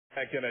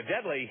In a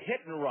deadly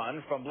hit and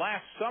run from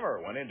last summer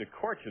went into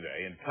court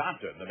today in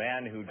Compton. The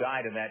man who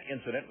died in that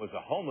incident was a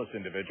homeless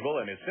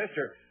individual, and his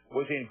sister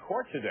was in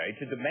court today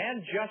to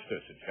demand justice.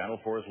 And Channel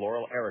 4's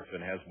Laurel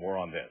Erickson has more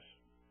on this.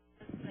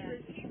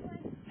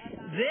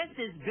 This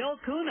is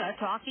Bill Kuna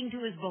talking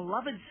to his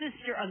beloved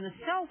sister on the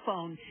cell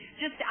phone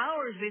just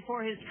hours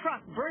before his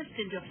truck burst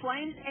into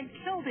flames and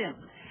killed him.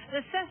 The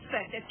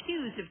suspect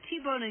accused of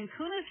T-boning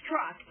Kuna's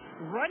truck,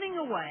 running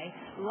away,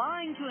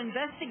 lying to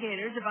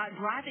investigators about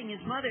driving his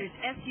mother's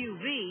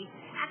SUV,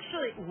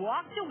 actually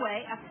walked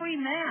away a free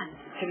man.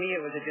 To me,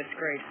 it was a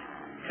disgrace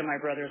to my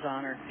brother's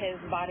honor.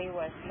 His body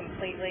was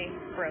completely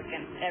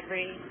broken.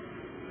 Every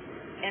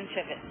inch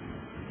of it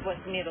was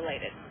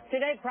mutilated.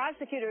 Today,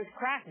 prosecutors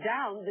cracked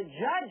down. The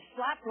judge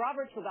slapped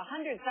Roberts with a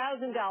 $100,000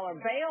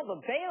 bail.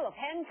 The bailiff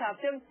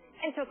handcuffed him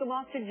and took him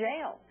off to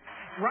jail.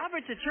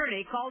 Roberts'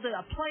 attorney called it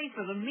a play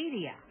for the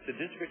media. The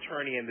district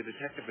attorney and the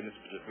detective in this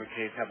particular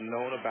case have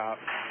known about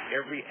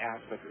every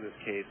aspect of this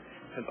case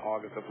since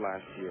August of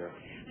last year.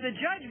 The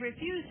judge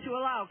refused to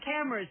allow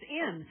cameras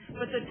in,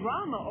 but the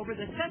drama over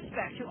the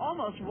suspect who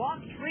almost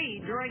walked free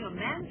during a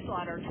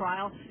manslaughter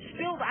trial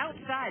spilled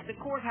outside the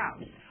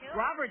courthouse.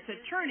 Roberts'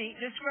 attorney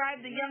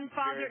described the young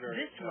father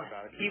this way.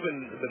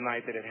 Even the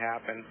night that it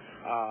happened,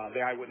 the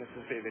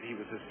eyewitnesses say that he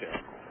was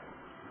hysterical.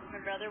 My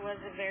brother was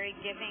a very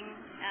giving,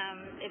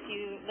 if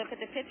you look at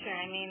the picture,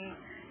 I mean,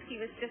 he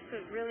was just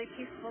a really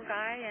peaceful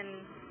guy,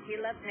 and he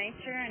loved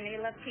nature, and he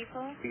loved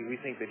people. We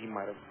think that he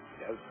might have,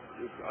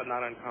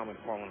 not uncommon,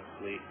 fallen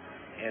asleep,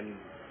 and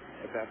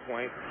at that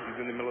point,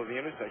 he's in the middle of the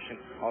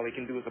intersection. All he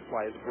can do is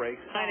apply his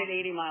brakes. Not at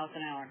 80 miles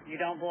an hour. You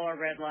don't blow a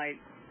red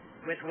light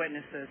with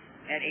witnesses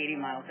at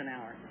 80 miles an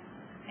hour.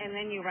 And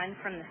then you run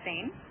from the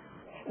scene.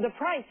 The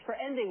price for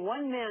ending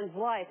one man's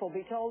life will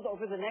be told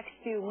over the next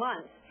few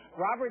months.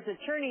 Roberts'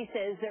 attorney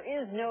says there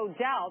is no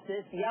doubt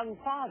this young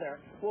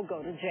father will go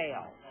to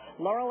jail.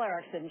 Laurel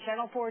Erickson,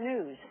 Channel 4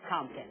 News,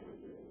 Compton.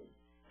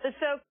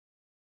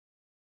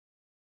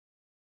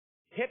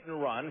 Hit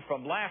and run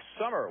from last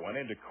summer went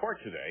into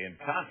court today in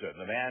Compton.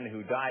 The man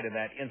who died in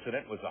that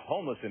incident was a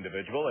homeless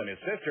individual, and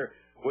his sister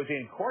was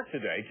in court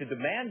today to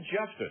demand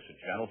justice. And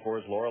Channel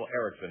 4's Laurel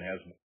Erickson has